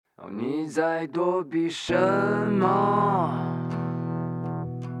你在躲避什么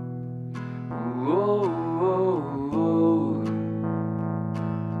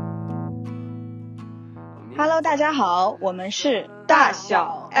？Hello， 大家好，我们是大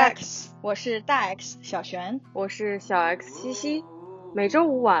小 X， 我是大 X 小璇，我是小 X 西西。每周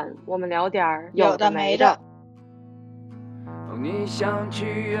五晚，我们聊点有的没的。你想取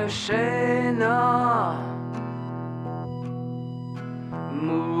悦谁呢？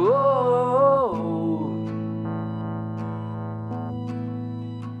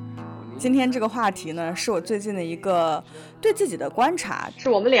今天这个话题呢，是我最近的一个对自己的观察，是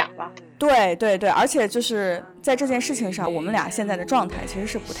我们俩吧？对，而且就是在这件事情上，我们俩现在的状态其实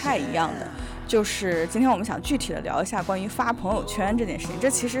是不太一样的。就是今天我们想具体的聊一下关于发朋友圈这件事情，这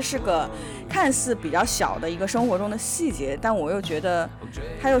其实是个看似比较小的一个生活中的细节，但我又觉得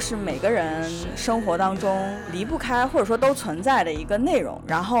它又是每个人生活当中离不开或者说都存在的一个内容。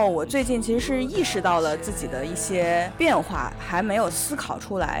然后我最近其实是意识到了自己的一些变化，还没有思考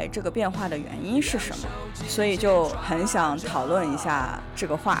出来这个变化的原因是什么，所以就很想讨论一下这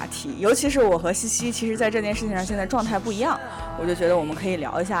个话题。尤其是我和西西其实在这件事情上现在状态不一样，我就觉得我们可以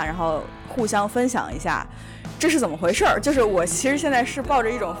聊一下，然后互相分享一下这是怎么回事儿。就是我其实现在是抱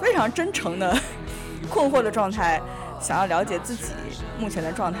着一种非常真诚的困惑的状态，想要了解自己目前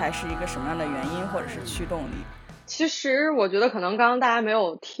的状态是一个什么样的原因或者是驱动力。其实我觉得可能刚刚大家没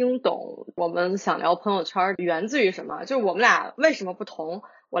有听懂我们想聊朋友圈源自于什么，就是我们俩为什么不同，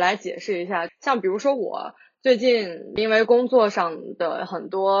我来解释一下。像比如说我最近因为工作上的很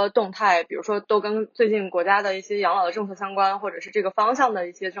多动态，比如说都跟最近国家的一些养老的政策相关，或者是这个方向的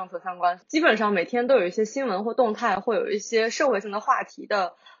一些政策相关，基本上每天都有一些新闻或动态，会有一些社会性的话题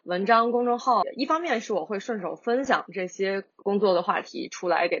的文章公众号。一方面是我会顺手分享这些工作的话题出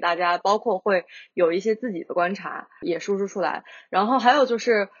来给大家，包括会有一些自己的观察也输出出来。然后还有就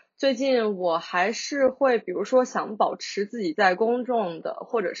是最近我还是会比如说想保持自己在公众的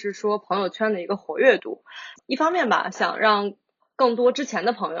或者是说朋友圈的一个活跃度，一方面吧想让更多之前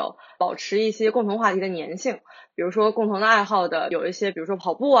的朋友保持一些共同话题的粘性，比如说共同的爱好的有一些，比如说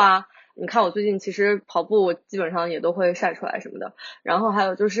跑步啊，你看我最近其实跑步基本上也都会晒出来什么的。然后还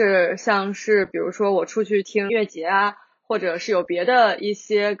有就是像是比如说我出去听音乐节啊，或者是有别的一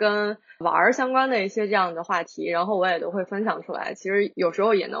些跟玩相关的一些这样的话题，然后我也都会分享出来。其实有时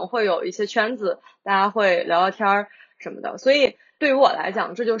候也能会有一些圈子，大家会聊聊天什么的。所以对于我来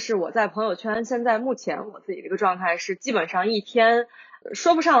讲，这就是我在朋友圈现在目前我自己这个状态，是基本上一天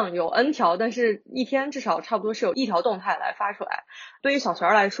说不上有 N 条，但是一天至少差不多是有一条动态来发出来。对于小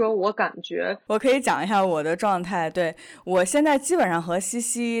璇来说，我感觉我可以讲一下我的状态。对，我现在基本上和西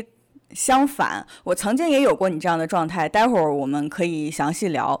西相反，我曾经也有过你这样的状态，待会儿我们可以详细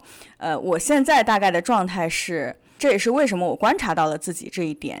聊。我现在大概的状态是，这也是为什么我观察到了自己这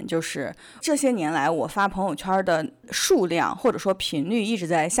一点，就是这些年来我发朋友圈的数量或者说频率一直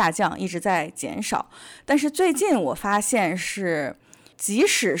在下降，一直在减少。但是最近我发现是，即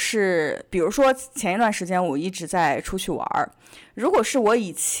使是比如说前一段时间我一直在出去玩，如果是我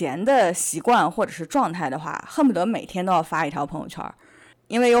以前的习惯或者是状态的话，恨不得每天都要发一条朋友圈，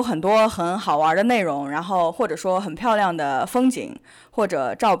因为有很多很好玩的内容，然后或者说很漂亮的风景或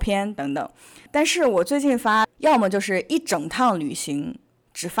者照片等等。但是我最近发，要么就是一整趟旅行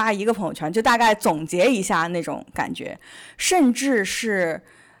只发一个朋友圈，就大概总结一下那种感觉，甚至是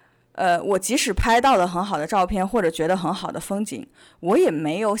我即使拍到了很好的照片或者觉得很好的风景，我也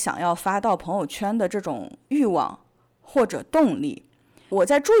没有想要发到朋友圈的这种欲望或者动力。我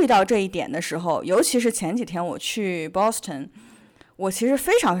在注意到这一点的时候，尤其是前几天我去 Boston，我其实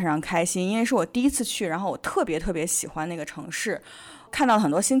非常非常开心，因为是我第一次去，然后我特别特别喜欢那个城市，看到很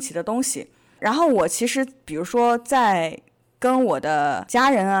多新奇的东西。然后我其实比如说在跟我的家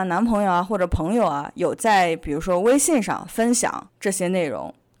人啊、男朋友啊或者朋友啊，有在比如说微信上分享这些内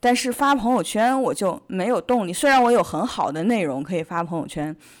容，但是发朋友圈我就没有动力。虽然我有很好的内容可以发朋友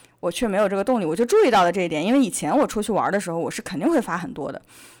圈，我却没有这个动力。我就注意到了这一点，因为以前我出去玩的时候，我是肯定会发很多的，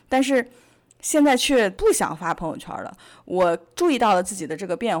但是现在却不想发朋友圈了。我注意到了自己的这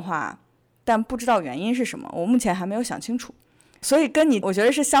个变化，但不知道原因是什么，我目前还没有想清楚。所以跟你我觉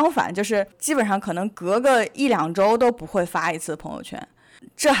得是相反，就是基本上可能隔个1-2周都不会发一次朋友圈。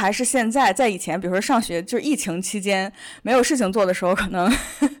这还是现在，在以前比如说上学就是疫情期间没有事情做的时候，可能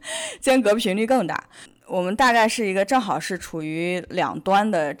间隔频率更大。我们大概是一个正好是处于两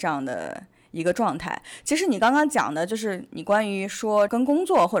端的这样的一个状态。其实你刚刚讲的就是你关于说跟工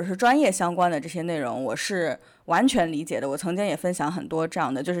作或者是专业相关的这些内容，我是完全理解的。我曾经也分享很多这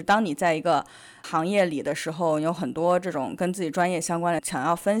样的，就是当你在一个行业里的时候，有很多这种跟自己专业相关的想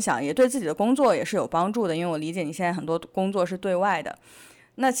要分享，也对自己的工作也是有帮助的，因为我理解你现在很多工作是对外的。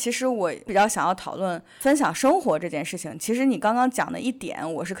那其实我比较想要讨论分享生活这件事情。其实你刚刚讲的一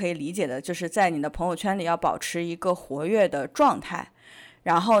点我是可以理解的，就是在你的朋友圈里要保持一个活跃的状态，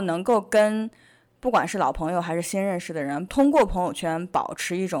然后能够跟不管是老朋友还是新认识的人通过朋友圈保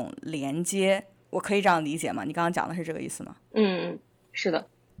持一种连接，我可以这样理解吗？你刚刚讲的是这个意思吗？是的。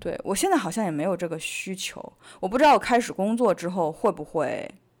对，我现在好像也没有这个需求，我不知道我开始工作之后会不会。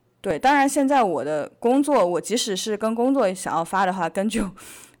对，当然现在我的工作，我即使是跟工作想要发的话，根据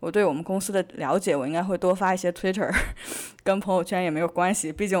我对我们公司的了解，我应该会多发一些 Twitter 跟朋友圈也没有关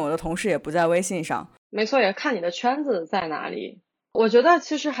系，毕竟我的同事也不在微信上。没错，也看你的圈子在哪里。我觉得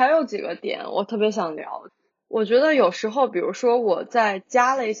其实还有几个点我特别想聊。我觉得有时候比如说我在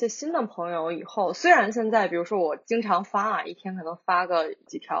加了一些新的朋友以后，虽然现在比如说我经常发一天可能发个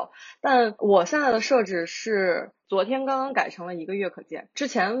几条，但我现在的设置是昨天刚刚改成了1个月可见，之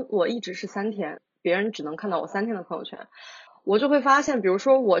前我一直是3天，别人只能看到我3天的朋友圈。我就会发现比如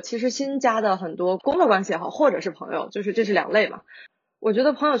说我其实新加的很多工作关系也好，或者是朋友，就是这是2类嘛。我觉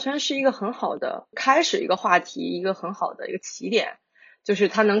得朋友圈是一个很好的开始一个话题，一个很好的一个起点，就是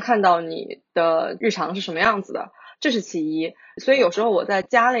他能看到你的日常是什么样子的，这是其一。所以有时候我在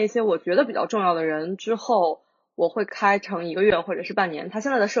加了一些我觉得比较重要的人之后，我会开成1个月或者是半年，他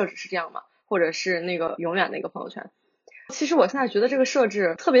现在的设置是这样嘛，或者是那个永远的一个朋友圈。其实我现在觉得这个设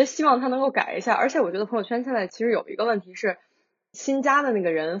置特别希望他能够改一下，而且我觉得朋友圈现在其实有一个问题是，新加的那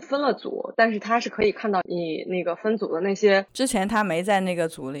个人分了组，但是他是可以看到你那个分组的那些之前他没在那个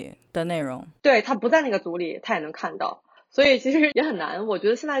组里的内容。对，他不在那个组里他也能看到，所以其实也很难。我觉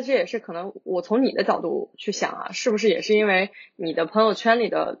得现在这也是可能我从你的角度去想啊，是不是也是因为你的朋友圈里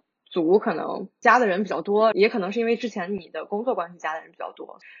的组可能加的人比较多，也可能是因为之前你的工作关系加的人比较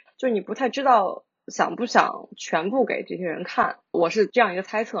多，就是你不太知道想不想全部给这些人看，我是这样一个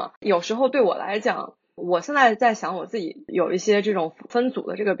猜测。有时候对我来讲，我现在在想我自己有一些这种分组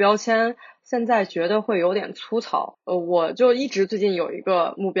的这个标签，现在觉得会有点粗糙。我就一直最近有一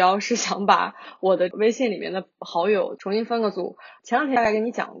个目标是想把我的微信里面的好友重新分个组。前两天大概跟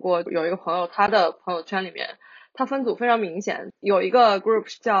你讲过，有一个朋友他的朋友圈里面他分组非常明显，有一个 group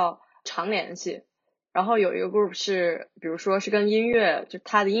叫常联系，然后有一个 group 是比如说是跟音乐，就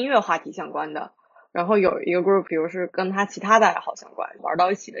他的音乐话题相关的，然后有一个 group 比如是跟他其他的爱好相关，玩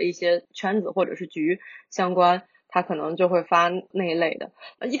到一起的一些圈子或者是局相关，他可能就会发那一类的。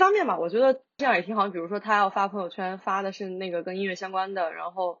一方面吧，我觉得这样也挺好，比如说他要发朋友圈，发的是那个跟音乐相关的，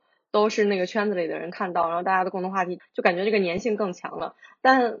然后都是那个圈子里的人看到，然后大家的共同话题，就感觉这个粘性更强了。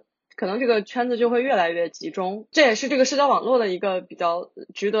但可能这个圈子就会越来越集中，这也是这个社交网络的一个比较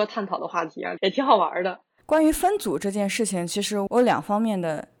值得探讨的话题啊，也挺好玩的。关于分组这件事情，其实我有2方面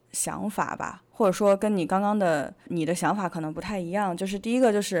的想法吧，或者说跟你刚刚的你的想法可能不太一样。就是第一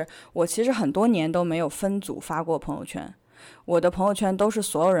个，就是我其实很多年都没有分组发过朋友圈，我的朋友圈都是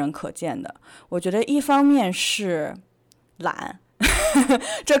所有人可见的。我觉得一方面是懒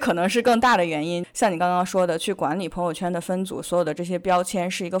这可能是更大的原因。像你刚刚说的，去管理朋友圈的分组，所有的这些标签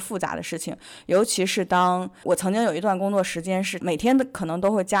是一个复杂的事情，尤其是当我曾经有一段工作时间是每天的可能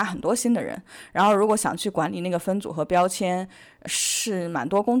都会加很多新的人，然后如果想去管理那个分组和标签是蛮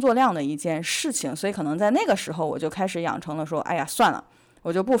多工作量的一件事情，所以可能在那个时候我就开始养成了说，哎呀算了，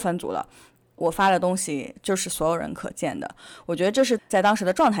我就不分组了，我发的东西就是所有人可见的。我觉得这是在当时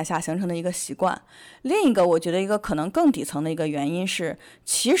的状态下形成的一个习惯。另一个我觉得一个可能更底层的一个原因是，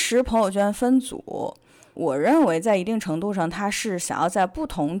其实朋友圈分组，我认为在一定程度上它是想要在不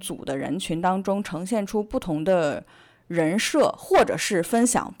同组的人群当中呈现出不同的人设，或者是分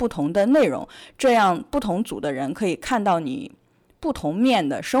享不同的内容，这样不同组的人可以看到你不同面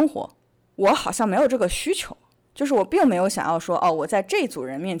的生活。我好像没有这个需求，就是我并没有想要说，哦，我在这组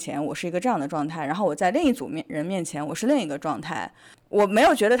人面前我是一个这样的状态，然后我在另一组人面前我是另一个状态。我没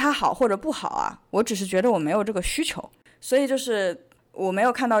有觉得它好或者不好啊，我只是觉得我没有这个需求。所以就是我没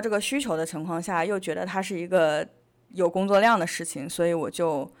有看到这个需求的情况下，又觉得它是一个有工作量的事情，所以我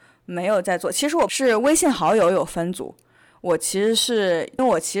就没有在做。其实我是微信好友有分组，我其实是因为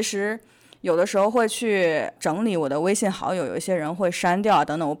我其实有的时候会去整理我的微信好友，有一些人会删掉啊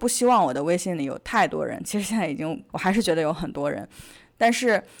等等，我不希望我的微信里有太多人，其实现在我还是觉得有很多人，但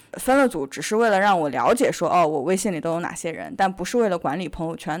是分了组只是为了让我了解说，哦，我微信里都有哪些人，但不是为了管理朋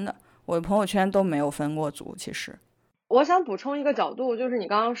友圈的。我的朋友圈都没有分过组。其实我想补充一个角度，就是你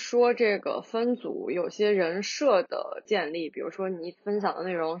刚刚说这个分组有些人设的建立，比如说你分享的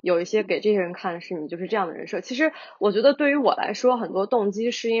内容有一些给这些人看是你就是这样的人设。其实我觉得对于我来说，很多动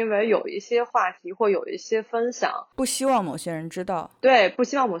机是因为有一些话题或有一些分享不希望某些人知道，对，不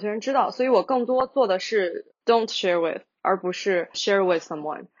希望某些人知道，所以我更多做的是 don't share with 而不是 share with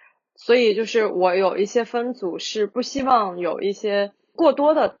someone。所以就是我有一些分组是不希望有一些过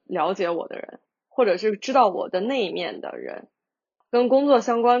多的了解我的人，或者是知道我的那一面的人。跟工作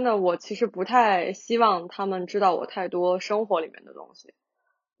相关的，我其实不太希望他们知道我太多生活里面的东西。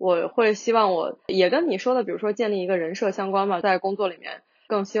我会希望我也跟你说的，比如说建立一个人设相关嘛，在工作里面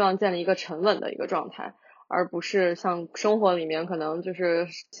更希望建立一个沉稳的一个状态，而不是像生活里面可能就是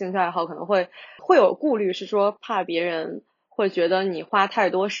兴趣爱好可能会有顾虑，是说怕别人会觉得你花太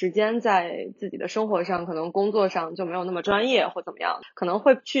多时间在自己的生活上，可能工作上就没有那么专业或怎么样，可能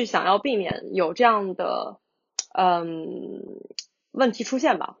会去想要避免有这样的问题出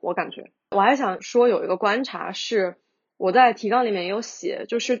现吧，我感觉。我还想说有一个观察是我在提纲里面有写，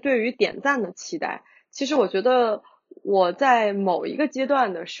就是对于点赞的期待。其实我觉得我在某一个阶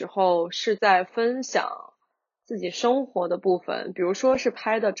段的时候是在分享自己生活的部分，比如说是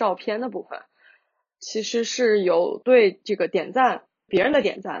拍的照片的部分，其实是有对这个点赞，别人的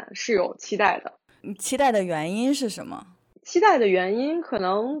点赞是有期待的。你期待的原因是什么？期待的原因可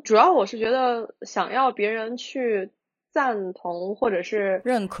能主要我是觉得想要别人去赞同或者是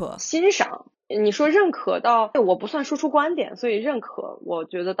认可欣赏。你说认可到我不算输出观点，所以认可我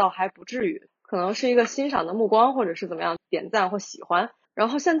觉得倒还不至于，可能是一个欣赏的目光或者是怎么样，点赞或喜欢。然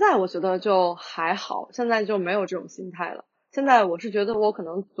后现在我觉得就还好，现在就没有这种心态了。现在我是觉得我可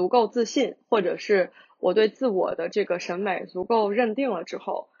能足够自信，或者是我对自我的这个审美足够认定了之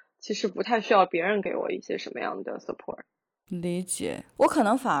后，其实不太需要别人给我一些什么样的 support。理解。我可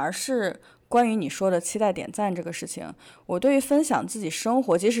能反而是关于你说的期待点赞这个事情，我对于分享自己生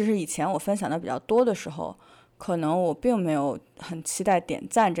活，即使是以前我分享的比较多的时候，可能我并没有很期待点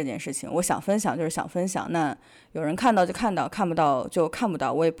赞这件事情。我想分享就是想分享，那有人看到就看到，看不到就看不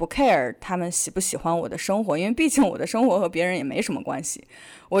到，我也不 care 他们喜不喜欢我的生活，因为毕竟我的生活和别人也没什么关系，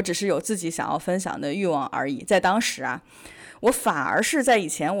我只是有自己想要分享的欲望而已。在当时啊，我反而是在以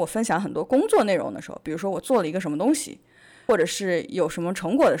前我分享很多工作内容的时候，比如说我做了一个什么东西，或者是有什么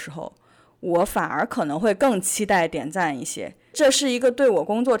成果的时候，我反而可能会更期待点赞一些，这是一个对我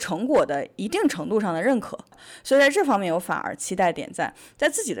工作成果的一定程度上的认可，所以在这方面我反而期待点赞。在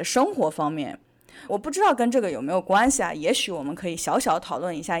自己的生活方面，我不知道跟这个有没有关系啊，也许我们可以小小讨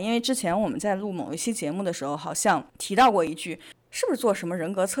论一下，因为之前我们在录某一期节目的时候好像提到过一句，是不是做什么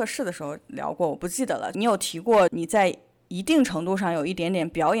人格测试的时候聊过，我不记得了。你有提过你在一定程度上有一点点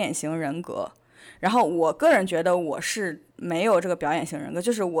表演型人格，然后我个人觉得我是没有这个表演型人格，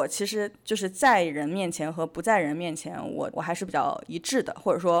就是我其实就是在人面前和不在人面前我还是比较一致的，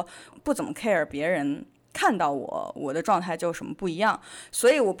或者说不怎么 care 别人看到我的状态就有什么不一样。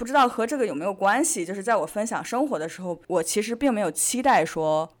所以我不知道和这个有没有关系，就是在我分享生活的时候，我其实并没有期待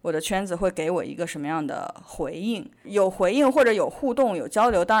说我的圈子会给我一个什么样的回应，有回应或者有互动有交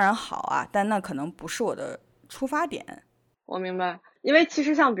流当然好啊，但那可能不是我的出发点。我明白，因为其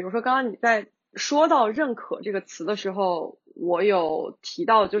实像比如说刚刚你在说到认可这个词的时候，我有提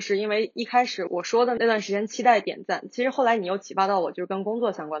到，就是因为一开始我说的那段时间期待点赞，其实后来你又启发到我就是跟工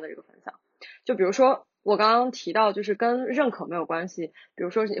作相关的这个分享。就比如说我刚刚提到就是跟认可没有关系，比如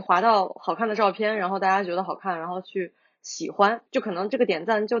说你滑到好看的照片，然后大家觉得好看，然后去喜欢，就可能这个点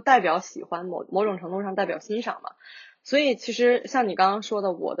赞就代表喜欢，某种程度上代表欣赏嘛。所以其实像你刚刚说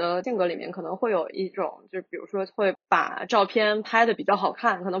的，我的性格里面可能会有一种，就比如说会把照片拍的比较好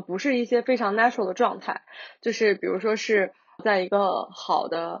看，可能不是一些非常 natural 的状态，就是比如说是在一个好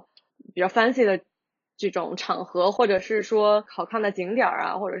的比较 fancy 的这种场合，或者是说好看的景点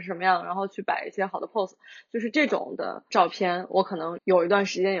啊，或者是什么样，然后去摆一些好的 pose， 就是这种的照片，我可能有一段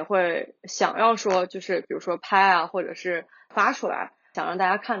时间也会想要说，就是比如说拍啊，或者是发出来，想让大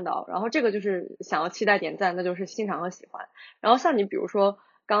家看到，然后这个就是想要期待点赞，那就是欣赏和喜欢。然后像你比如说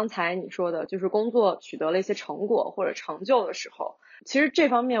刚才你说的，就是工作取得了一些成果或者成就的时候，其实这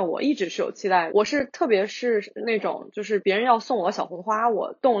方面我一直是有期待，我是特别是那种就是别人要送我小红花，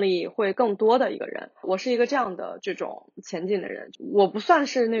我动力会更多的一个人，我是一个这样的这种前进的人，我不算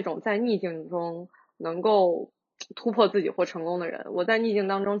是那种在逆境中能够突破自己或成功的人，我在逆境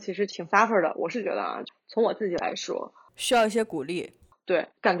当中其实挺 suffer 的，我是觉得啊，从我自己来说需要一些鼓励。对，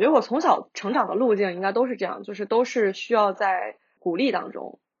感觉我从小成长的路径应该都是这样，就是都是需要在鼓励当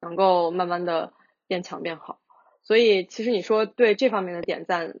中能够慢慢的变强变好。所以其实你说对这方面的点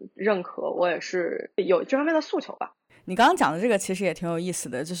赞认可，我也是有这方面的诉求吧。你刚刚讲的这个其实也挺有意思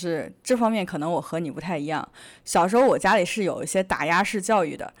的，就是这方面可能我和你不太一样。小时候我家里是有一些打压式教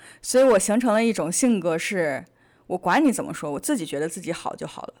育的，所以我形成了一种性格是，我管你怎么说，我自己觉得自己好就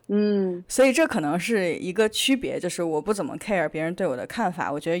好了。所以这可能是一个区别，就是我不怎么 care 别人对我的看法，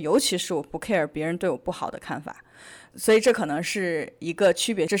我觉得尤其是我不 care 别人对我不好的看法。所以这可能是一个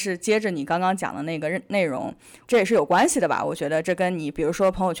区别，这是接着你刚刚讲的那个内容，这也是有关系的吧。我觉得这跟你比如说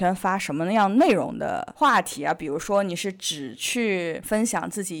朋友圈发什么样内容的话题啊，比如说你是只去分享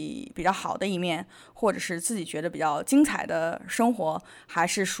自己比较好的一面，或者是自己觉得比较精彩的生活，还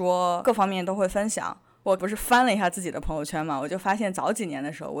是说各方面都会分享。我不是翻了一下自己的朋友圈嘛，我就发现早几年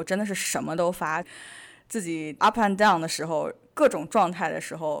的时候我真的是什么都发，自己 up and down 的时候，各种状态的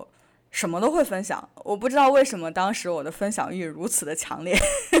时候什么都会分享。我不知道为什么当时我的分享欲如此的强烈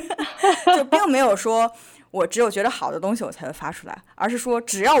就并没有说我只有觉得好的东西我才会发出来，而是说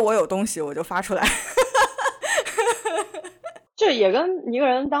只要我有东西我就发出来这也跟一个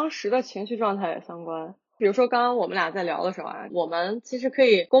人当时的情绪状态也相关。比如说刚刚我们俩在聊的时候啊，我们其实可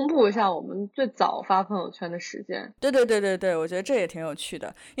以公布一下我们最早发朋友圈的时间。对，我觉得这也挺有趣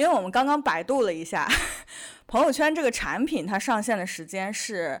的，因为我们刚刚百度了一下朋友圈这个产品它上线的时间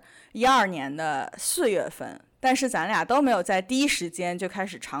是12年的4月份，但是咱俩都没有在第一时间就开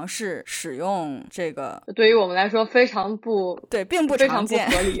始尝试使用这个，对于我们来说非常不对，并不常见，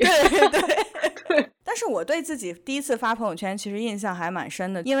非常不合理对但是我对自己第一次发朋友圈其实印象还蛮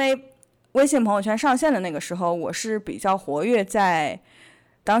深的，因为微信朋友圈上线的那个时候我是比较活跃在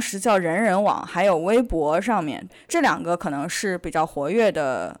当时叫人人网还有微博上面，这两个可能是比较活跃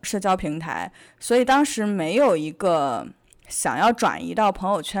的社交平台，所以当时没有一个想要转移到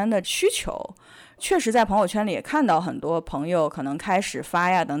朋友圈的需求。确实在朋友圈里也看到很多朋友可能开始发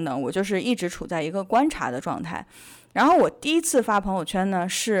呀等等，我就是一直处在一个观察的状态。然后我第一次发朋友圈呢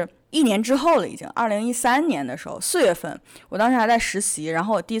是1年之后了，已经2013年的时候4月份，我当时还在实习，然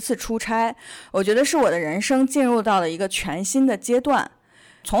后我第一次出差，我觉得是我的人生进入到了一个全新的阶段，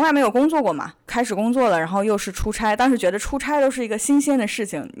从来没有工作过嘛，开始工作了，然后又是出差，当时觉得出差都是一个新鲜的事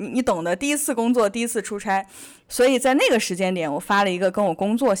情，你懂得，第一次工作第一次出差，所以在那个时间点我发了一个跟我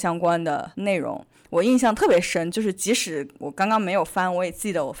工作相关的内容，我印象特别深，就是即使我刚刚没有翻，我也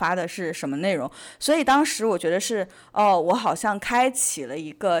记得我发的是什么内容。所以当时我觉得是我好像开启了一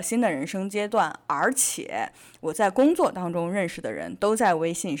个新的人生阶段，而且我在工作当中认识的人都在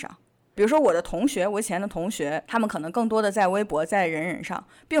微信上。比如说我的同学，我以前的同学，他们可能更多的在微博在人人上，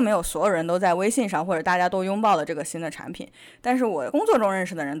并没有所有人都在微信上，或者大家都拥抱了这个新的产品，但是我工作中认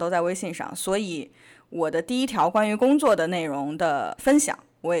识的人都在微信上，所以我的第一条关于工作的内容的分享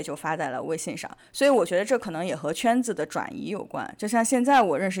我也就发在了微信上。所以我觉得这可能也和圈子的转移有关，就像现在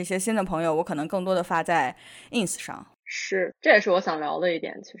我认识一些新的朋友，我可能更多的发在 ins 上。是，这也是我想聊的一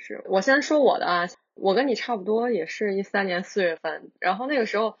点。其实我先说我的啊，我跟你差不多也是13年4月份，然后那个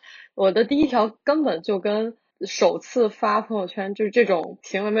时候我的第一条根本就跟首次发朋友圈就是这种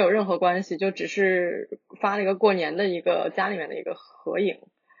行为没有任何关系，就只是发了一个过年的一个家里面的一个合影，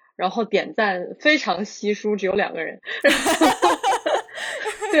然后点赞非常稀疏，只有2个人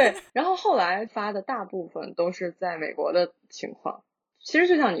对，然后后来发的大部分都是在美国的情况。其实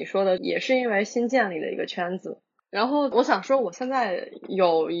就像你说的，也是因为新建立的一个圈子。然后我想说，我现在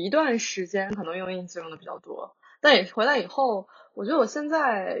有一段时间可能用 ins 用的比较多，但也回来以后，我觉得我现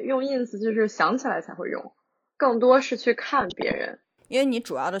在用 ins 就是想起来才会用，更多是去看别人，因为你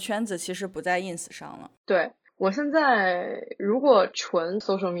主要的圈子其实不在 ins 上了。对，我现在如果纯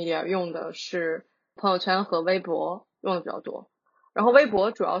social media 用的是朋友圈和微博用的比较多，然后微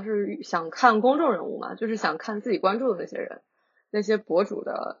博主要是想看公众人物嘛，就是想看自己关注的那些人，那些博主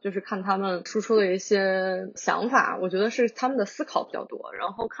的，就是看他们输出的一些想法，我觉得是他们的思考比较多。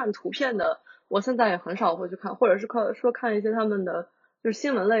然后看图片的，我现在也很少会去看，或者是看一些他们的就是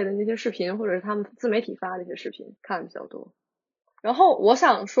新闻类的那些视频，或者是他们自媒体发的一些视频看的比较多。然后我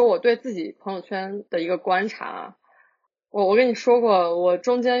想说我对自己朋友圈的一个观察，我跟你说过，我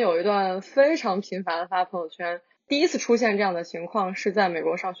中间有一段非常频繁的发朋友圈，第一次出现这样的情况是在美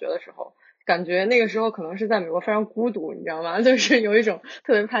国上学的时候，感觉那个时候可能是在美国非常孤独，你知道吗？就是有一种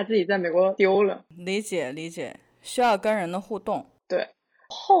特别怕自己在美国丢了。理解，需要跟人的互动。对，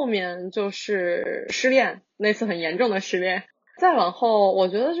后面就是失恋，那次很严重的失恋。再往后我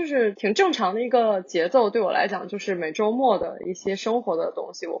觉得就是挺正常的一个节奏，对我来讲就是每周末的一些生活的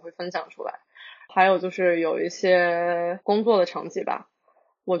东西我会分享出来，还有就是有一些工作的成绩吧。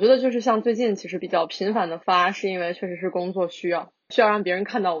我觉得就是像最近其实比较频繁的发，是因为确实是工作需要让别人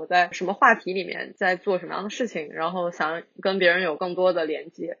看到我在什么话题里面在做什么样的事情，然后想跟别人有更多的连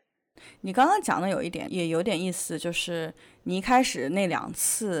接。你刚刚讲的有一点也有点意思，就是你一开始那2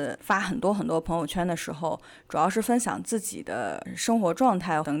次发很多很多朋友圈的时候，主要是分享自己的生活状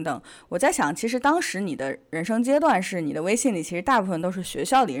态等等。我在想，其实当时你的人生阶段是你的微信里其实大部分都是学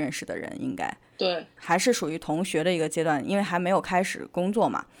校里认识的人，应该对，还是属于同学的一个阶段，因为还没有开始工作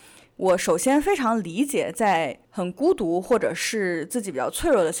嘛。我首先非常理解，在很孤独或者是自己比较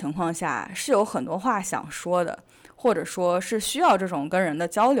脆弱的情况下，是有很多话想说的，或者说是需要这种跟人的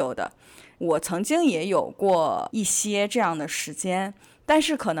交流的。我曾经也有过一些这样的时间，但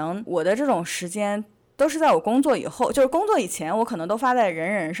是可能我的这种时间都是在我工作以后，就是工作以前我可能都发在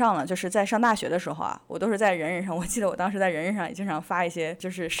人人上了，就是在上大学的时候啊，我都是在人人上。我记得我当时在人人上也经常发一些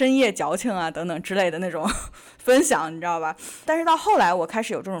就是深夜矫情啊等等之类的那种分享，你知道吧？但是到后来我开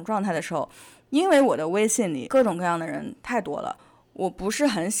始有这种状态的时候，因为我的微信里各种各样的人太多了，我不是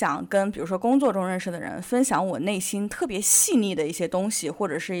很想跟比如说工作中认识的人分享我内心特别细腻的一些东西，或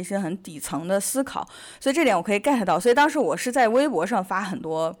者是一些很底层的思考，所以这点我可以 get 到。所以当时我是在微博上发很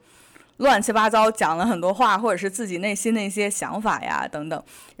多乱七八糟讲了很多话，或者是自己内心的一些想法呀等等。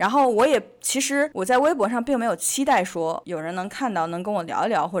然后其实我在微博上并没有期待说有人能看到能跟我聊一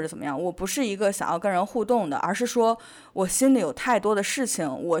聊或者怎么样，我不是一个想要跟人互动的，而是说我心里有太多的事情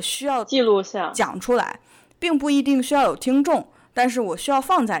我需要记录下讲出来，并不一定需要有听众，但是我需要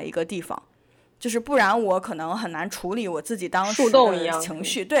放在一个地方，就是不然我可能很难处理我自己当时的情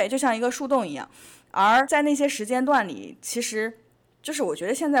绪。对，就像一个树洞一样。而在那些时间段里，其实就是我觉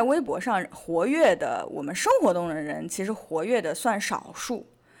得现在微博上活跃的我们生活中的人其实活跃的算少数，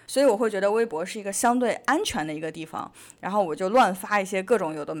所以我会觉得微博是一个相对安全的一个地方，然后我就乱发一些各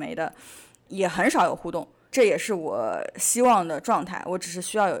种有的没的，也很少有互动，这也是我希望的状态。我只是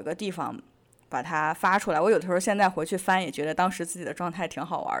需要有一个地方把它发出来。我有的时候现在回去翻也觉得当时自己的状态挺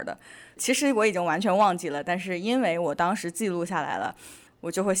好玩的，其实我已经完全忘记了，但是因为我当时记录下来了，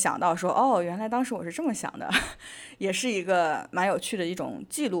我就会想到说，哦，原来当时我是这么想的，也是一个蛮有趣的一种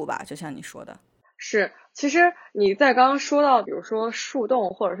记录吧，就像你说的。是，其实你在刚刚说到比如说树洞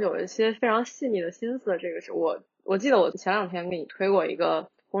或者是有一些非常细腻的心思，这个是我记得我前2天给你推过一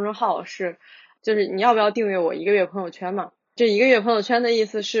个公众号，就是你要不要订阅我1个月朋友圈嘛。这1个月朋友圈的意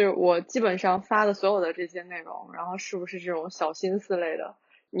思是我基本上发的所有的这些内容，然后是不是这种小心思类的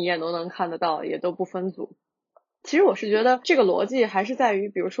你也都能看得到，也都不分组。其实我是觉得这个逻辑还是在于，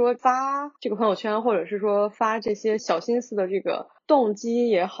比如说发这个朋友圈，或者是说发这些小心思的这个动机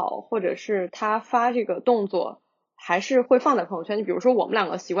也好，或者是他发这个动作还是会放在朋友圈。你比如说我们2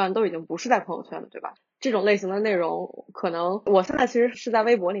个习惯都已经不是在朋友圈了，对吧？这种类型的内容可能我现在其实是在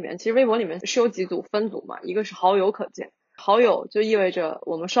微博里面，其实微博里面是有几组分组嘛，一个是好友可见，好友就意味着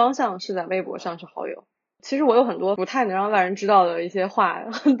我们双向是在微博上是好友。其实我有很多不太能让外人知道的一些话，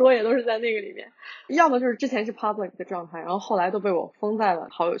很多也都是在那个里面，要么就是之前是 public 的状态，然后后来都被我封在了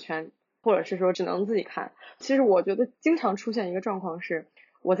好友圈，或者是说只能自己看。其实我觉得经常出现一个状况是，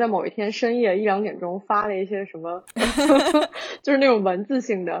我在某一天深夜1、2点钟发了一些什么就是那种文字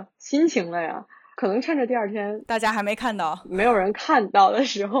性的心情了呀，可能趁着第2天大家还没看到，没有人看到的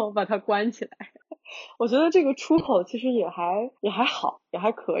时候把它关起来。我觉得这个出口其实也还好，也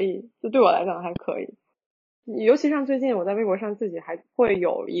还可以，就对我来讲还可以。尤其像最近我在微博上自己还会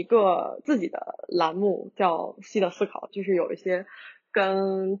有一个自己的栏目叫西的思考，就是有一些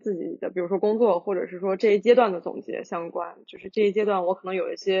跟自己的比如说工作或者是说这一阶段的总结相关，就是这一阶段我可能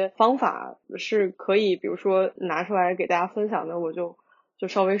有一些方法是可以比如说拿出来给大家分享的，我就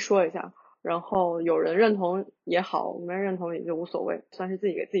稍微说一下，然后有人认同也好，没人认同也就无所谓，算是自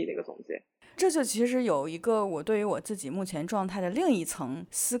己给自己的一个总结。这就其实有一个我对于我自己目前状态的另一层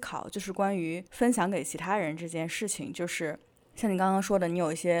思考，就是关于分享给其他人这件事情。就是像你刚刚说的，你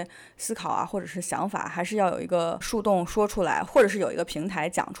有一些思考啊或者是想法，还是要有一个树洞说出来，或者是有一个平台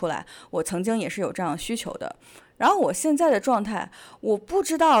讲出来。我曾经也是有这样需求的，然后我现在的状态，我不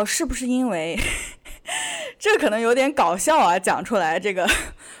知道是不是因为这可能有点搞笑啊，讲出来这个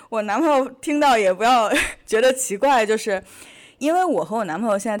我男朋友听到也不要觉得奇怪，就是因为我和我男朋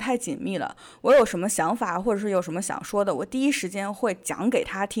友现在太紧密了，我有什么想法或者是有什么想说的，我第一时间会讲给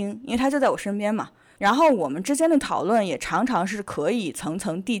他听，因为他就在我身边嘛。然后我们之间的讨论也常常是可以层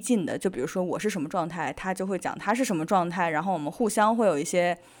层递进的，就比如说我是什么状态，他就会讲他是什么状态，然后我们互相会有一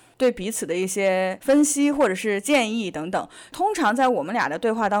些对彼此的一些分析或者是建议等等。通常在我们俩的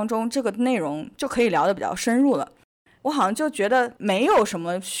对话当中，这个内容就可以聊得比较深入了。我好像就觉得没有什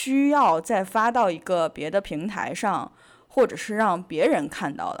么需要再发到一个别的平台上，或者是让别人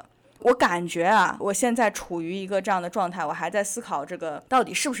看到的。我感觉啊，我现在处于一个这样的状态，我还在思考这个到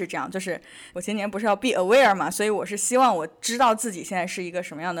底是不是这样。就是我今年不是要 be aware 嘛，所以我是希望我知道自己现在是一个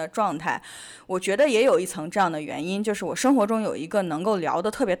什么样的状态。我觉得也有一层这样的原因，就是我生活中有一个能够聊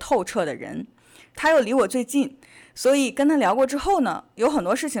得特别透彻的人，他又离我最近，所以跟他聊过之后呢，有很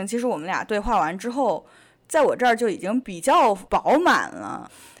多事情其实我们俩对话完之后，在我这儿就已经比较饱满了，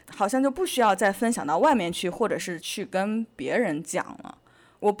好像就不需要再分享到外面去，或者是去跟别人讲了。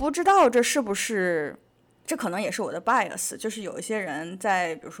我不知道这是不是，这可能也是我的 bias， 就是有一些人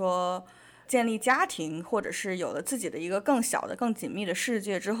在比如说建立家庭，或者是有了自己的一个更小的更紧密的世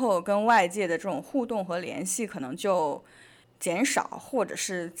界之后，跟外界的这种互动和联系可能就减少，或者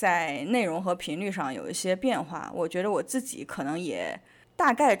是在内容和频率上有一些变化。我觉得我自己可能也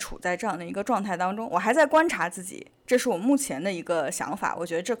大概处在这样的一个状态当中，我还在观察自己，这是我目前的一个想法。我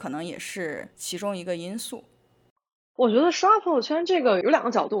觉得这可能也是其中一个因素。我觉得刷朋友圈这个有两个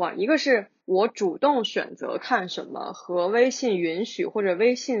角度啊，一个是我主动选择看什么，和微信允许或者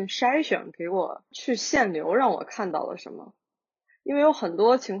微信筛选给我去限流让我看到了什么。因为有很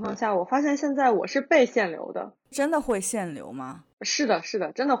多情况下我发现现在我是被限流的。真的会限流吗？是的，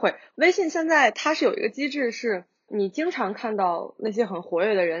真的会。微信现在它是有一个机制，是你经常看到那些很活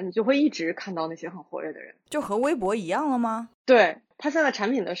跃的人，你就会一直看到那些很活跃的人。就和微博一样了吗？对，它现在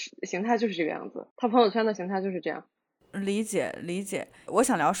产品的形态就是这个样子，它朋友圈的形态就是这样。理解。我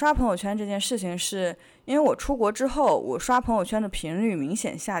想聊刷朋友圈这件事情，是因为我出国之后，我刷朋友圈的频率明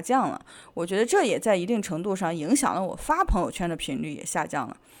显下降了。我觉得这也在一定程度上影响了我发朋友圈的频率也下降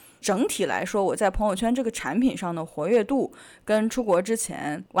了。整体来说，我在朋友圈这个产品上的活跃度跟出国之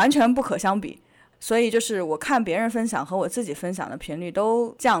前完全不可相比。所以就是我看别人分享和我自己分享的频率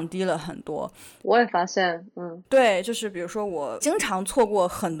都降低了很多。我也发现，对，就是比如说我经常错过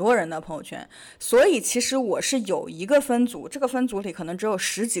很多人的朋友圈，所以其实我是有一个分组，这个分组里可能只有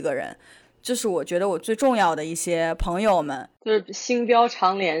10几个人，就是我觉得我最重要的一些朋友们，就是星标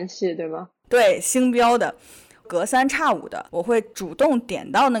常联系，对吗？对，星标的。隔三差五的我会主动点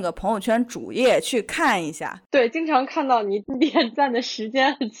到那个朋友圈主页去看一下。对，经常看到你点赞的时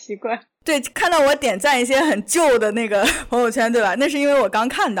间很奇怪。对，看到我点赞一些很旧的那个朋友圈，对吧？那是因为我刚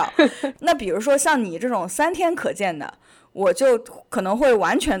看到。那比如说像你这种3天可见的，我就可能会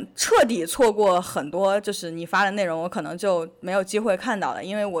完全彻底错过很多，就是你发的内容，我可能就没有机会看到了，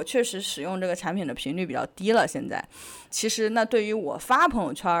因为我确实使用这个产品的频率比较低了。现在其实那对于我发朋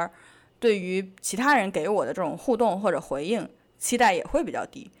友圈，对于其他人给我的这种互动或者回应期待也会比较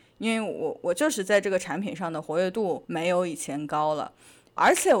低，因为我就是在这个产品上的活跃度没有以前高了。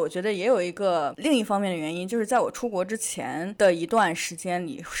而且我觉得也有一个另一方面的原因，就是在我出国之前的一段时间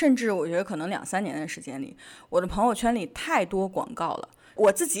里，甚至我觉得可能2、3年的时间里，我的朋友圈里太多广告了。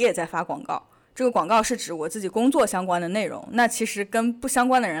我自己也在发广告，这个广告是指我自己工作相关的内容，那其实跟不相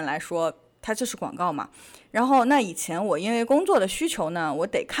关的人来说它就是广告嘛。然后那以前我因为工作的需求呢，我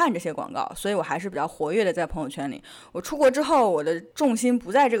得看这些广告，所以我还是比较活跃的在朋友圈里。我出国之后，我的重心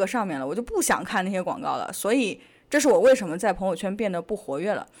不在这个上面了，我就不想看那些广告了，所以这是我为什么在朋友圈变得不活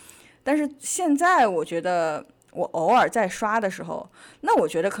跃了。但是现在我觉得我偶尔在刷的时候，那我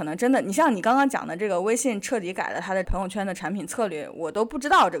觉得可能真的，你像你刚刚讲的这个微信彻底改了它的朋友圈的产品策略，我都不知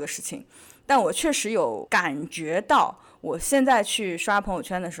道这个事情，但我确实有感觉到，我现在去刷朋友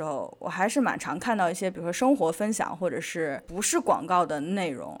圈的时候，我还是蛮常看到一些比如说生活分享或者是不是广告的内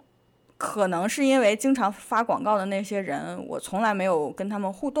容。可能是因为经常发广告的那些人，我从来没有跟他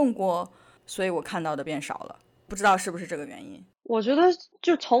们互动过，所以我看到的变少了，不知道是不是这个原因。我觉得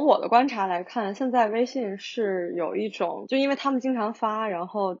就从我的观察来看，现在微信是有一种，就因为他们经常发，然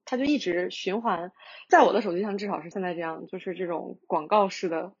后它就一直循环，在我的手机上至少是现在这样，就是这种广告式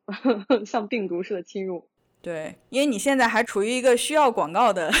的像病毒式的侵入。对，因为你现在还处于一个需要广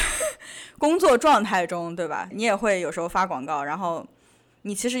告的工作状态中，对吧？你也会有时候发广告，然后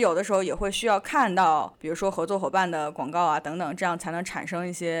你其实有的时候也会需要看到比如说合作伙伴的广告啊等等，这样才能产生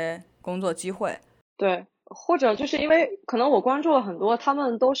一些工作机会。对，或者就是因为可能我关注了很多，他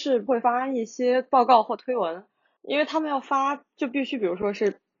们都是会发一些报告或推文，因为他们要发就必须比如说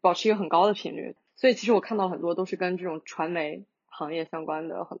是保持一个很高的频率，所以其实我看到很多都是跟这种传媒行业相关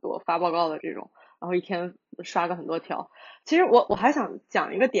的很多发报告的这种，然后一天刷个很多条。其实我还想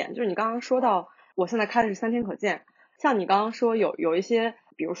讲一个点，就是你刚刚说到我现在开的是3天可见，像你刚刚说有一些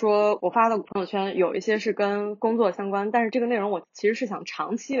比如说我发的朋友圈有一些是跟工作相关，但是这个内容我其实是想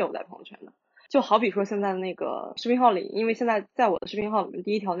长期留在朋友圈的。就好比说现在的那个视频号里，因为现在在我的视频号里面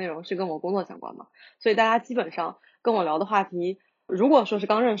第一条内容是跟我工作相关嘛，所以大家基本上跟我聊的话题，如果说是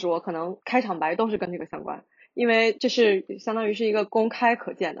刚认识我，可能开场白都是跟这个相关，因为这是相当于是一个公开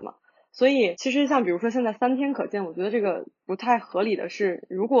可见的嘛。所以其实像比如说现在3天可见，我觉得这个不太合理的是，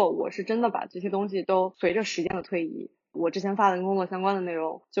如果我是真的把这些东西都随着时间的推移，我之前发的跟工作相关的内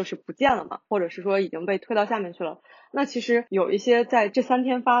容就是不见了嘛，或者是说已经被推到下面去了，那其实有一些在这3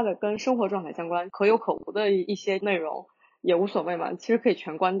天发的跟生活状态相关可有可无的一些内容也无所谓嘛，其实可以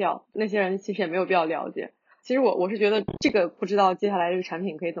全关掉，那些人其实也没有必要了解。其实我是觉得这个不知道接下来这个产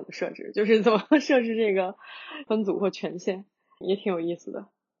品可以怎么设置，就是怎么设置这个分组或权限，也挺有意思的。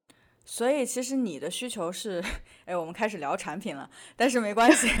所以其实你的需求是，我们开始聊产品了，但是没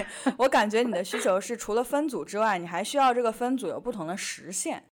关系，我感觉你的需求是除了分组之外，你还需要这个分组有不同的时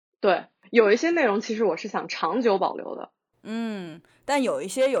限。对，有一些内容其实我是想长久保留的。但有一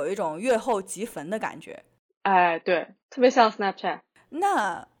些有一种阅后即焚的感觉。哎，对，特别像 Snapchat。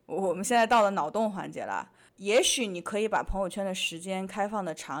那我们现在到了脑洞环节了。也许你可以把朋友圈的时间开放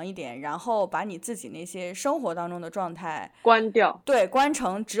的长一点，然后把你自己那些生活当中的状态关掉，对，关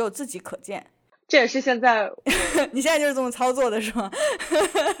成只有自己可见。这也是现在你现在就是这么操作的是吗？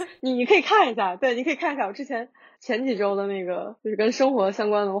你可以看一下，对，你可以看一下我前几周的那个就是跟生活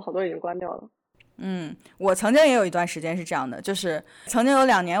相关的，我好多已经关掉了。我曾经也有一段时间是这样的，就是曾经有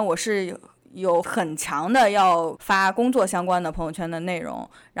2年我是有很强的要发工作相关的朋友圈的内容，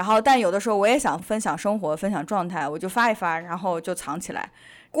然后但有的时候我也想分享生活分享状态，我就发一发然后就藏起来，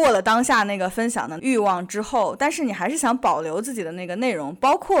过了当下那个分享的欲望之后，但是你还是想保留自己的那个内容，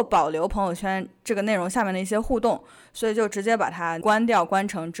包括保留朋友圈这个内容下面的一些互动，所以就直接把它关掉，关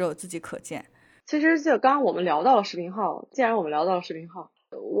成只有自己可见。其实就刚刚我们聊到了视频号，既然我们聊到了视频号，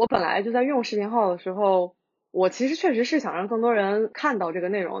我本来就在用视频号的时候，我其实确实是想让更多人看到这个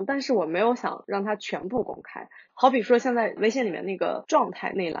内容，但是我没有想让它全部公开。好比说现在微信里面那个状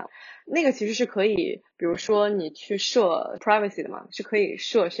态内栏，那个其实是可以，比如说你去设 privacy 的嘛，是可以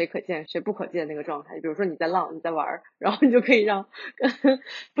设谁可见谁不可见那个状态。比如说你在浪，你在玩，然后你就可以让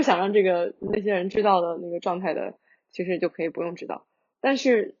不想让那些人知道的那个状态的，其实就可以不用知道。但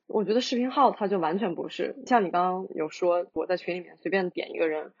是我觉得视频号它就完全不是，像你刚刚有说我在群里面随便点一个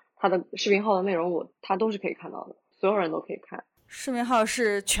人，他的视频号的内容他都是可以看到的，所有人都可以看。视频号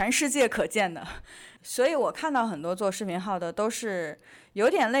是全世界可见的，所以我看到很多做视频号的都是有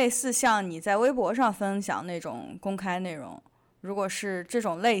点类似像你在微博上分享那种公开内容，如果是这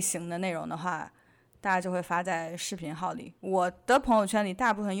种类型的内容的话，大家就会发在视频号里。我的朋友圈里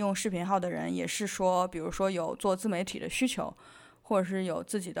大部分用视频号的人也是说，比如说有做自媒体的需求，或者是有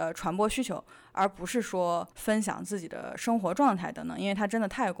自己的传播需求，而不是说分享自己的生活状态等等，因为它真的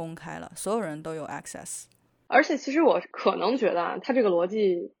太公开了，所有人都有 access。 而且其实我可能觉得它这个逻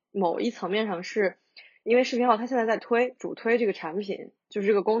辑某一层面上是因为视频号它现在在主推这个产品，就是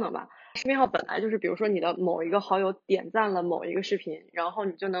这个功能吧。视频号本来就是比如说你的某一个好友点赞了某一个视频，然后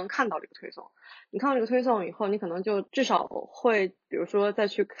你就能看到这个推送，你看到这个推送以后，你可能就至少会比如说再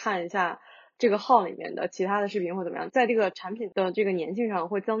去看一下这个号里面的其他的视频或怎么样，在这个产品的这个粘性上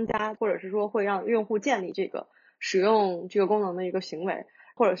会增加，或者是说会让用户建立这个使用这个功能的一个行为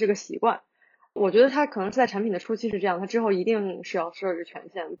或者是个习惯。我觉得它可能是在产品的初期是这样，它之后一定是要设置权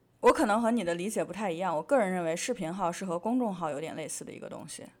限。我可能和你的理解不太一样，我个人认为视频号是和公众号有点类似的一个东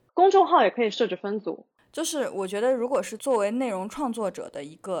西。公众号也可以设置分组，就是我觉得如果是作为内容创作者的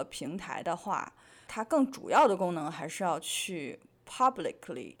一个平台的话，它更主要的功能还是要去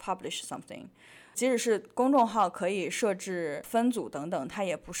publicly publish something。即使是公众号可以设置分组等等，它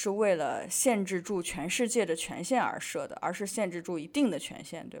也不是为了限制住全世界的权限而设的，而是限制住一定的权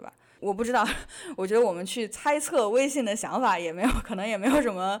限，对吧？我不知道，我觉得我们去猜测微信的想法也没有，可能也没有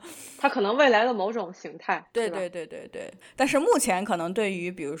什么，它可能未来的某种形态。对对对对对。但是目前可能对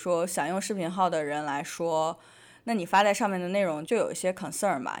于比如说想用视频号的人来说，那你发在上面的内容就有一些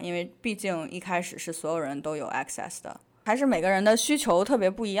concern 吧，因为毕竟一开始是所有人都有 access 的，还是每个人的需求特别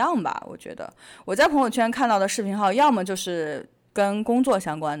不一样吧。我觉得我在朋友圈看到的视频号要么就是跟工作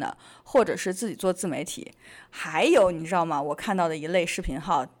相关的，或者是自己做自媒体，还有你知道吗，我看到的一类视频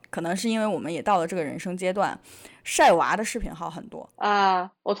号，可能是因为我们也到了这个人生阶段，晒娃的视频号很多啊。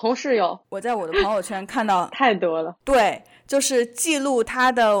我同事有，我在我的朋友圈看到太多了。对，就是记录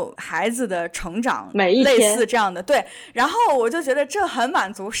他的孩子的成长，每一天类似这样的。对，然后我就觉得这很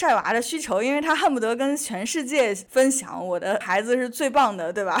满足晒娃的需求，因为他恨不得跟全世界分享我的孩子是最棒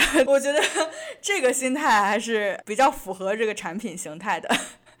的，对吧？我觉得这个心态还是比较符合这个产品形态的。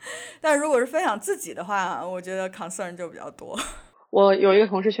但如果是分享自己的话，我觉得 concern 就比较多。我有一个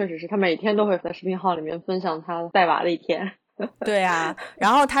同事确实是他每天都会在视频号里面分享他带娃的一天。对啊，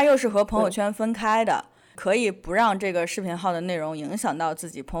然后他又是和朋友圈分开的，可以不让这个视频号的内容影响到自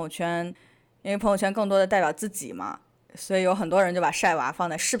己朋友圈，因为朋友圈更多的代表自己嘛，所以有很多人就把晒娃放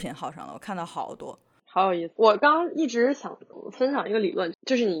在视频号上了，我看到好多。好有意思。我刚一直想分享一个理论，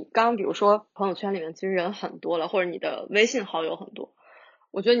就是你刚比如说朋友圈里面其实人很多了，或者你的微信好友很多，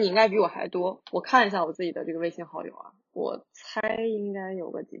我觉得你应该比我还多。我看一下我自己的这个微信好友啊，我猜应该有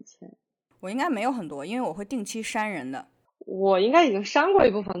个几千。我应该没有很多，因为我会定期删人的。我应该已经删过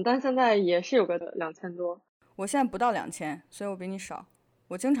一部分，但现在也是有个2000多。我现在不到2000，所以我比你少。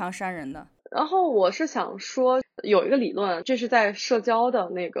我经常删人的。然后我是想说，有一个理论，这是在社交的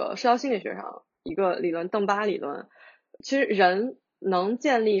那个社交心理学上一个理论，邓巴理论。其实人能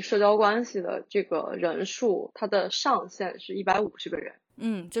建立社交关系的这个人数，它的上限是150个人。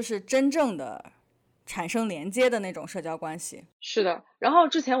就是真正的产生连接的那种社交关系。是的。然后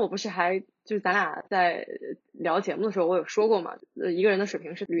之前我不是还就是咱俩在聊节目的时候，我有说过嘛，一个人的水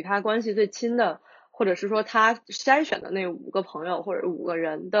平是与他关系最亲的，或者是说他筛选的那5个朋友或者5个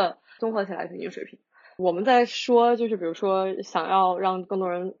人的综合起来平均水平。我们在说就是比如说想要让更多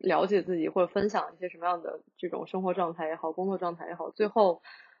人了解自己，或者分享一些什么样的这种生活状态也好，工作状态也好，最后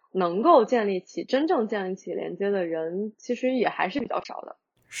能够真正建立起连接的人其实也还是比较少的。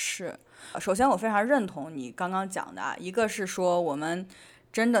是，首先我非常认同你刚刚讲的，一个是说我们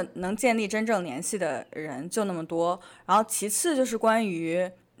真的能建立真正联系的人就那么多，然后其次就是关于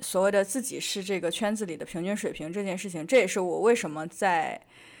所谓的自己是这个圈子里的平均水平这件事情，这也是我为什么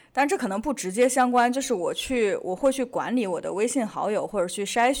但这可能不直接相关，就是我会去管理我的微信好友，或者去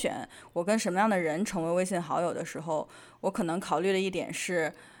筛选我跟什么样的人成为微信好友的时候，我可能考虑的一点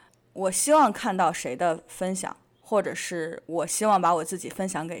是，我希望看到谁的分享，或者是我希望把我自己分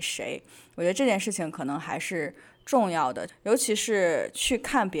享给谁。我觉得这件事情可能还是重要的，尤其是去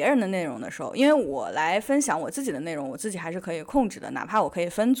看别人的内容的时候，因为我来分享我自己的内容，我自己还是可以控制的，哪怕我可以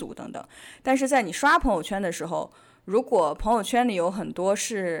分组等等。但是在你刷朋友圈的时候，如果朋友圈里有很多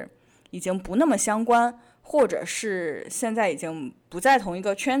是已经不那么相关，或者是现在已经不在同一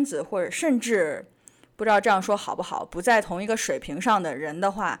个圈子，或者甚至不知道这样说好不好，不在同一个水平上的人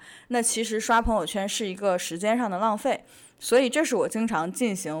的话，那其实刷朋友圈是一个时间上的浪费。所以这是我经常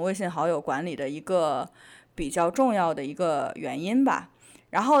进行微信好友管理的一个比较重要的一个原因吧。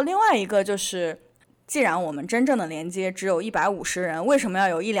然后另外一个就是，既然我们真正的连接只有150人，为什么要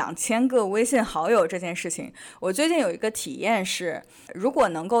有1-2000个微信好友这件事情？我最近有一个体验是，如果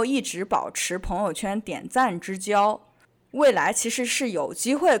能够一直保持朋友圈点赞之交，未来其实是有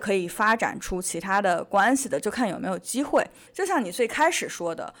机会可以发展出其他的关系的，就看有没有机会。就像你最开始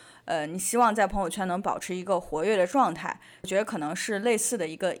说的，你希望在朋友圈能保持一个活跃的状态，我觉得可能是类似的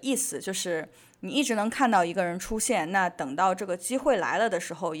一个意思，就是你一直能看到一个人出现，那等到这个机会来了的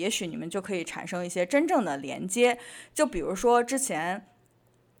时候，也许你们就可以产生一些真正的连接。就比如说之前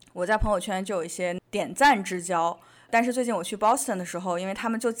我在朋友圈就有一些点赞之交，但是最近我去 Boston 的时候，因为他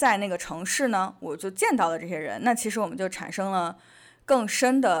们就在那个城市呢，我就见到了这些人，那其实我们就产生了更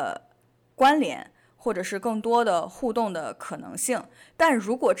深的关联，或者是更多的互动的可能性。但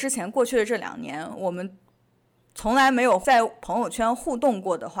如果之前过去的这2年我们从来没有在朋友圈互动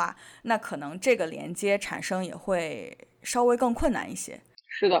过的话，那可能这个连接产生也会稍微更困难一些。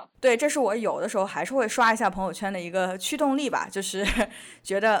是的，对，这是我有的时候还是会刷一下朋友圈的一个驱动力吧，就是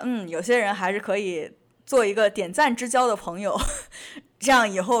觉得有些人还是可以做一个点赞之交的朋友，这样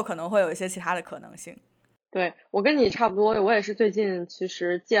以后可能会有一些其他的可能性。对，我跟你差不多，我也是最近其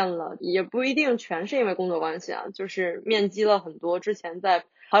实见了，也不一定全是因为工作关系啊，就是面基了很多之前在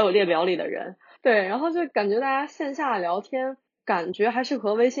好友列表里的人。对，然后就感觉大家线下聊天感觉还是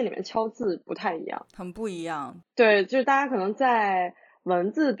和微信里面敲字不太一样，很不一样。对，就是大家可能在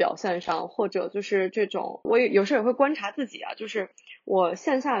文字表现上，或者就是这种，我有时候也会观察自己啊，就是我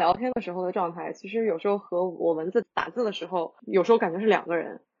线下聊天的时候的状态，其实有时候和我文字打字的时候，有时候感觉是2个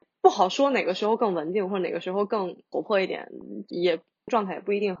人，不好说哪个时候更文静，或者哪个时候更活泼一点，状态也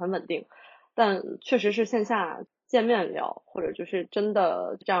不一定很稳定，但确实是线下见面聊，或者就是真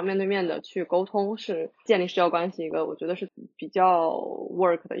的这样面对面的去沟通，是建立社交关系一个我觉得是比较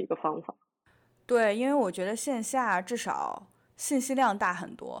work 的一个方法。对，因为我觉得线下至少信息量大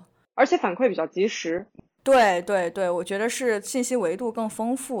很多，而且反馈比较及时。对对对，我觉得是信息维度更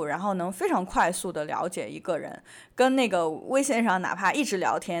丰富，然后能非常快速的了解一个人，跟那个微信上哪怕一直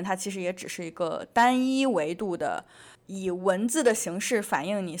聊天，它其实也只是一个单一维度的以文字的形式反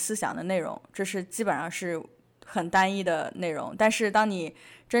映你思想的内容，这是基本上是很单一的内容。但是当你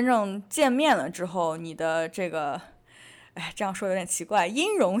真正见面了之后，你的这个这样说有点奇怪，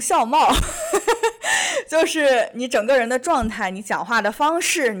音容笑貌就是你整个人的状态，你讲话的方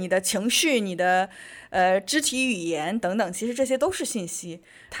式，你的情绪，你的肢体语言等等，其实这些都是信息，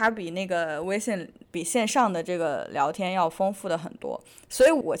它比那个微信比线上的这个聊天要丰富的很多。所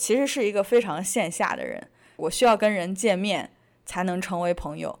以我其实是一个非常线下的人，我需要跟人见面才能成为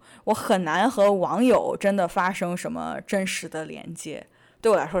朋友，我很难和网友真的发生什么真实的连接，对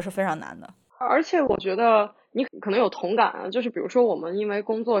我来说是非常难的。而且我觉得你可能有同感啊，就是比如说我们因为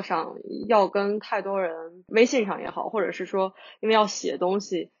工作上要跟太多人，微信上也好，或者是说因为要写东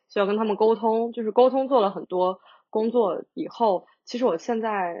西，需要跟他们沟通，就是沟通做了很多工作以后，其实我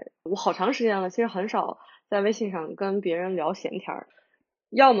好长时间了，其实很少在微信上跟别人聊闲天儿，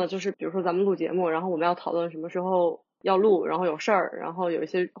要么就是比如说咱们录节目，然后我们要讨论什么时候要录，然后有事儿，然后有一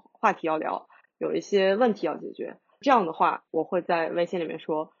些话题要聊，有一些问题要解决，这样的话我会在微信里面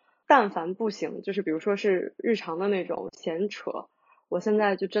说。但凡不行，就是比如说是日常的那种闲扯，我现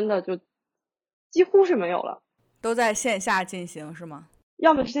在就真的就几乎是没有了，都在线下进行是吗？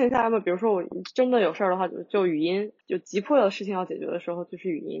要么是线下，要么比如说我真的有事儿的话就语音，就急迫的事情要解决的时候就是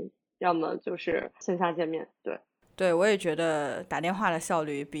语音，要么就是线下见面。对，我也觉得打电话的效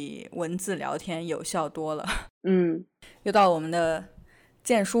率比文字聊天有效多了。又到我们的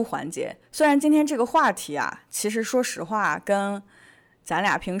荐书环节，虽然今天这个话题啊，其实说实话跟咱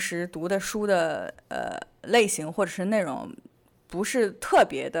俩平时读的书的类型或者是内容不是特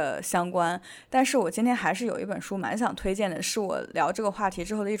别的相关，但是我今天还是有一本书蛮想推荐的，是我聊这个话题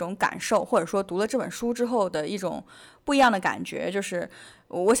之后的一种感受，或者说读了这本书之后的一种不一样的感觉。就是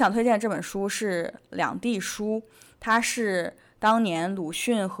我想推荐这本书是两地书，它是当年鲁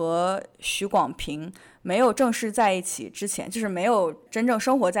迅和许广平没有正式在一起之前，就是没有真正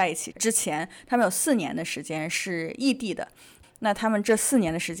生活在一起之前，他们有4年的时间是异地的，那他们这4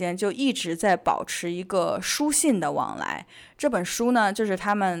年的时间就一直在保持一个书信的往来。这本书呢，就是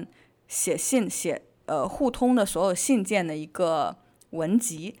他们写互通的所有信件的一个文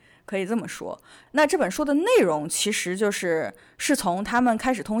集，可以这么说。那这本书的内容其实是从他们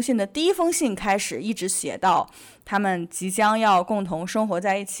开始通信的第一封信开始，一直写到他们即将要共同生活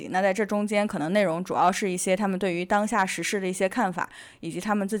在一起。那在这中间，可能内容主要是一些他们对于当下时事的一些看法，以及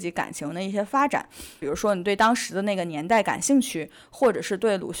他们自己感情的一些发展。比如说你对当时的那个年代感兴趣，或者是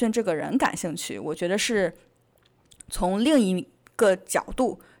对鲁迅这个人感兴趣，我觉得是从另一个角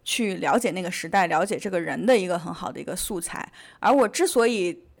度去了解那个时代，了解这个人的一个很好的一个素材。而我之所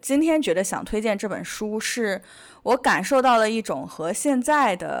以今天觉得想推荐这本书，是我感受到了一种和现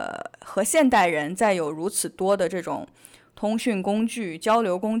代人在有如此多的这种通讯工具、交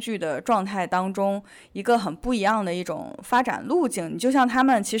流工具的状态当中，一个很不一样的一种发展路径。你就像他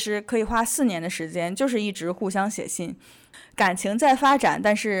们其实可以花4年的时间，就是一直互相写信，感情在发展，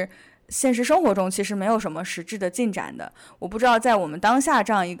但是现实生活中其实没有什么实质的进展的。我不知道在我们当下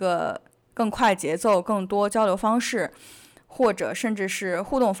这样一个更快节奏、更多交流方式，或者甚至是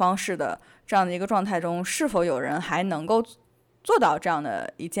互动方式的这样的一个状态中，是否有人还能够做到这样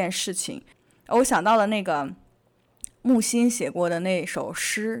的一件事情。我想到了那个木心写过的那首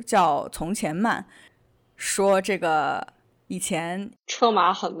诗叫《从前慢》，说这个以前车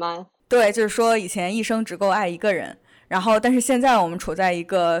马很慢，对，就是说以前一生只够爱一个人，然后但是现在我们处在一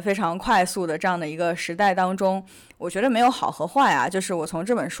个非常快速的这样的一个时代当中，我觉得没有好和坏啊，就是我从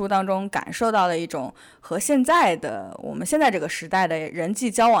这本书当中感受到了一种和我们现在这个时代的人际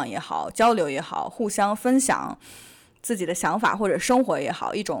交往也好，交流也好，互相分享自己的想法或者生活也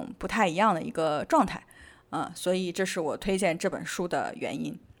好，一种不太一样的一个状态。所以这是我推荐这本书的原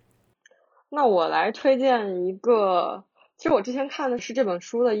因。那我来推荐一个，其实我之前看的是这本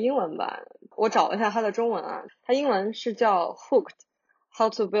书的英文版，我找了一下它的中文啊，它英文是叫 Hooked。How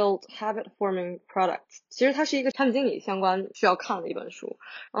to Build Habit-Forming Products， 其实它是一个产品经理相关需要看的一本书，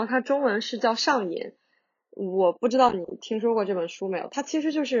然后它中文是叫上瘾。我不知道你听说过这本书没有，它其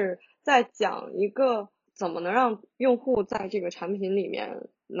实就是在讲一个怎么能让用户在这个产品里面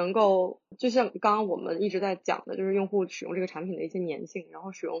能够，就像刚刚我们一直在讲的，就是用户使用这个产品的一些粘性，然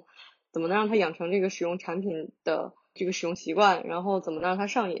后怎么能让他养成这个使用产品的这个使用习惯，然后怎么能让他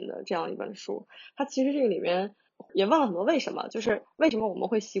上瘾的这样一本书。它其实这个里面也问了很多为什么，就是为什么我们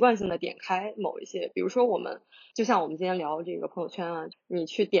会习惯性的点开某一些，比如说就像我们今天聊这个朋友圈啊，你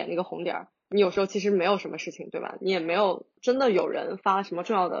去点那个红点，你有时候其实没有什么事情，对吧？你也没有真的有人发什么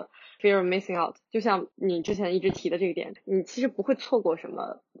重要的 fear of missing out， 就像你之前一直提的这个点，你其实不会错过什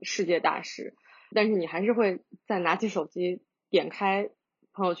么世界大事，但是你还是会再拿起手机点开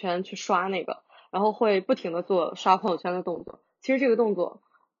朋友圈去刷那个，然后会不停的做刷朋友圈的动作。其实这个动作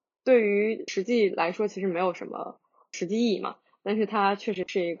对于实际来说其实没有什么实际意义嘛，但是它确实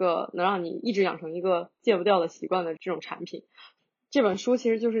是一个能让你一直养成一个戒不掉的习惯的这种产品。这本书其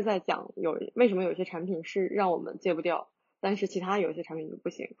实就是在讲为什么有些产品是让我们戒不掉，但是其他有些产品就不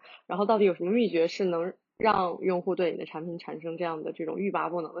行，然后到底有什么秘诀是能让用户对你的产品产生这样的这种欲罢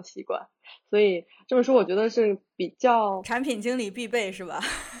不能的习惯。所以这本书我觉得是比较产品经理必备是吧？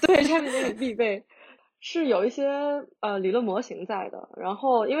对，产品经理必备。是有一些理论模型在的。然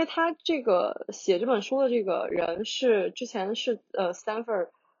后因为他这个写这本书的这个人之前是Stanford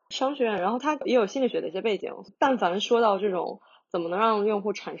商学院，然后他也有心理学的一些背景。但凡说到这种怎么能让用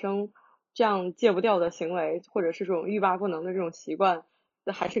户产生这样戒不掉的行为，或者是这种欲罢不能的这种习惯，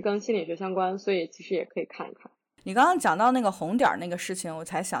还是跟心理学相关，所以其实也可以看一看。你刚刚讲到那个红点那个事情，我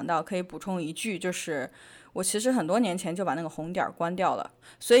才想到可以补充一句，就是我其实很多年前就把那个红点关掉了，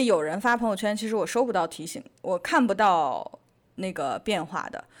所以有人发朋友圈，其实我收不到提醒，我看不到那个变化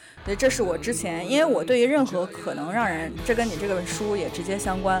的。所以这是我之前，因为我对于任何可能让人，这跟你这本书也直接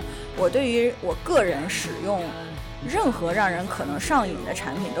相关，我对于我个人使用任何让人可能上瘾的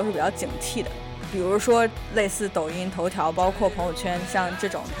产品都是比较警惕的。比如说类似抖音、头条，包括朋友圈，像这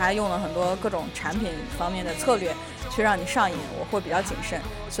种他用了很多各种产品方面的策略去让你上瘾，我会比较谨慎，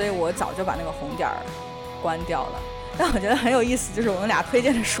所以我早就把那个红点关掉了。但我觉得很有意思，就是我们俩推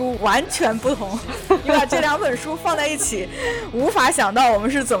荐的书完全不同，你把这两本书放在一起，无法想到我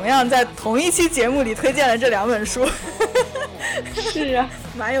们是怎么样在同一期节目里推荐了这两本书。是啊，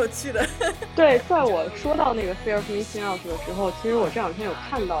蛮有趣的。对，在我说到那个 Fear of Missing Out 的时候，其实我这两天有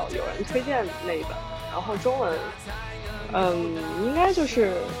看到有人推荐那一本，然后中文应该就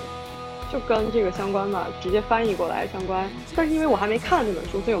跟这个相关吧，直接翻译过来相关。但是因为我还没看这本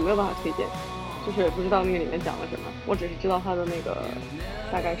书，所以我没有办法推荐，就是不知道那个里面讲了什么，我只是知道它的那个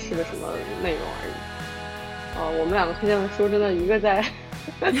大概是个什么内容而已。我们两个推荐的书真的一个在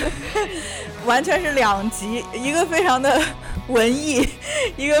完全是两极，一个非常的文艺，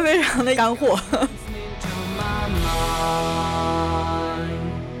一个非常的干货。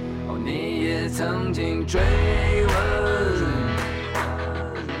你也曾经追问，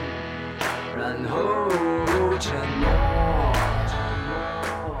然后沉默，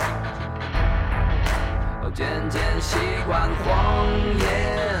渐渐习惯谎言，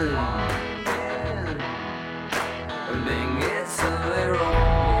另一次微弱，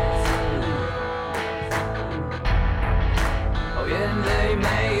眼泪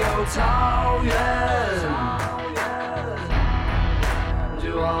没有草原，就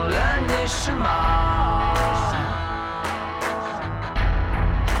忘了你是马，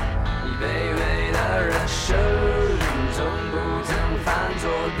你卑微的人生，从不曾犯错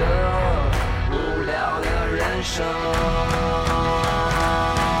的无聊的人生，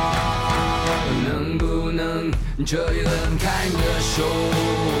能不能这一轮看个手？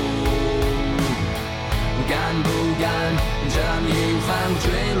敢不敢这一番坠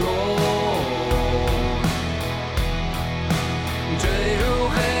落？坠入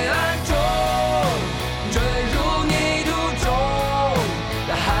黑暗中，坠入泥土中的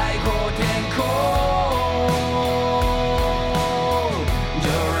海阔天空。就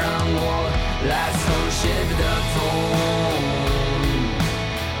让我来从写的痛，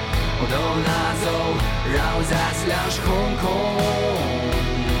我都拿走，让我再次两手空空。